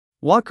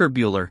Walker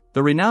Buehler,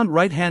 the renowned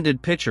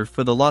right-handed pitcher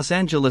for the Los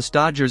Angeles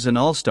Dodgers and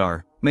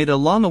All-Star, made a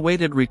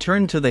long-awaited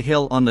return to the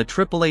hill on the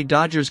AAA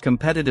Dodgers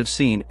competitive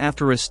scene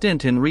after a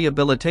stint in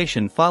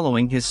rehabilitation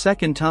following his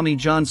second Tommy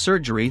John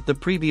surgery the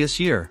previous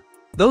year.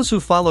 Those who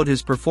followed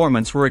his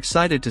performance were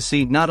excited to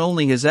see not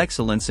only his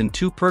excellence in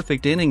 2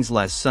 perfect innings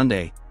last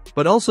Sunday,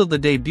 but also the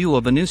debut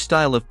of a new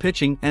style of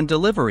pitching and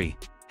delivery.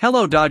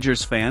 Hello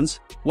Dodgers fans,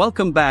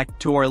 welcome back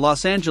to our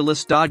Los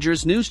Angeles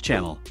Dodgers news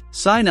channel.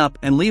 Sign up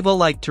and leave a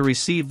like to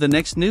receive the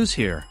next news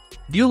here.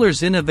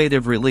 Buehler's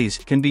innovative release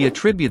can be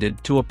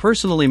attributed to a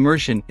personal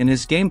immersion in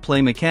his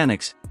gameplay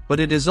mechanics, but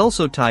it is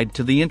also tied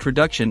to the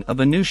introduction of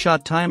a new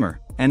shot timer,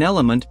 an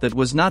element that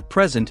was not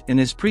present in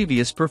his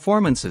previous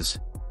performances.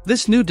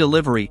 This new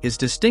delivery is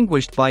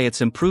distinguished by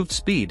its improved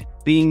speed,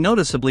 being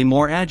noticeably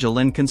more agile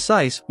and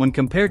concise when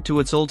compared to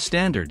its old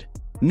standard.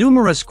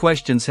 Numerous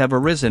questions have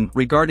arisen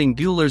regarding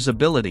Buehler's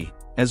ability,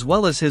 as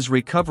well as his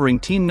recovering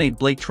teammate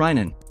Blake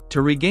Treinen,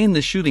 to regain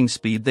the shooting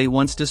speed they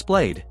once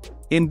displayed.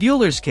 In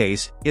Buehler's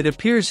case, it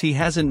appears he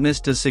hasn't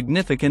missed a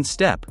significant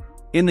step.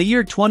 In the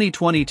year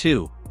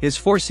 2022, his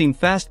four-seam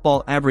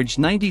fastball averaged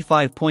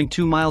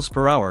 95.2 miles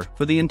per hour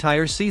for the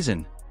entire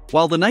season.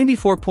 While the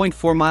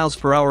 94.4 miles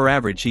per hour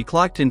average he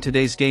clocked in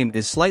today's game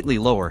is slightly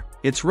lower,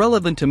 it's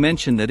relevant to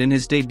mention that in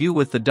his debut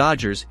with the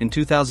Dodgers in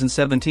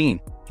 2017,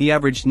 he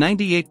averaged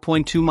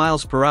 98.2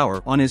 miles per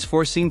hour on his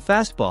four-seam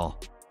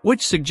fastball,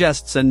 which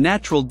suggests a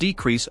natural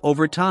decrease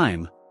over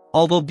time.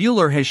 Although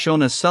Buehler has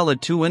shown a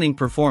solid 2-inning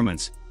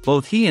performance,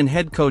 both he and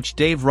head coach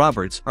Dave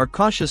Roberts are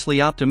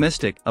cautiously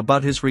optimistic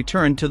about his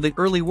return to the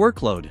early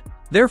workload.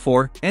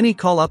 Therefore, any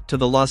call-up to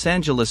the Los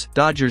Angeles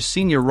Dodgers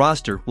senior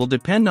roster will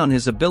depend on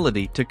his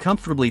ability to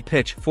comfortably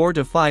pitch 4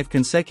 to 5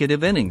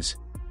 consecutive innings.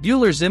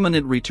 Buehler's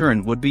imminent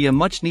return would be a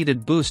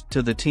much-needed boost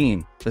to the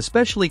team,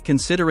 especially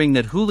considering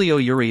that Julio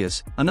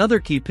Urias, another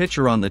key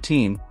pitcher on the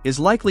team, is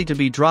likely to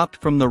be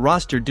dropped from the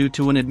roster due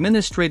to an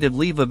administrative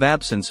leave of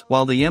absence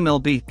while the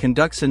MLB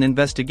conducts an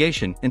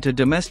investigation into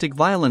domestic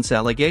violence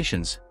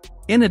allegations.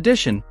 In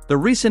addition, the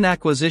recent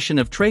acquisition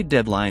of trade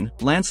deadline,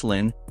 Lance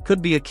Lynn,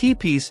 could be a key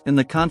piece in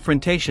the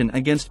confrontation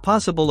against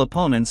possible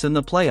opponents in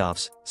the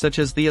playoffs, such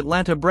as the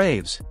Atlanta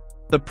Braves.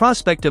 The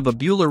prospect of a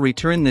Buehler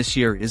return this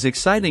year is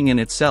exciting in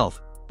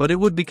itself, but it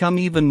would become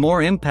even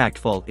more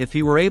impactful if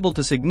he were able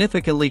to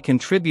significantly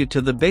contribute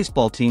to the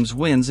baseball team's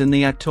wins in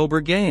the October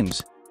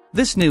games.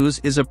 This news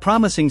is a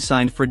promising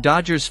sign for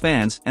Dodgers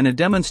fans and a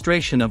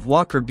demonstration of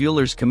Walker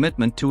Buehler's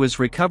commitment to his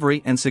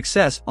recovery and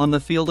success on the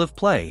field of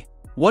play.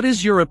 What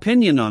is your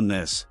opinion on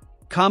this?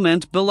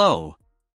 Comment below.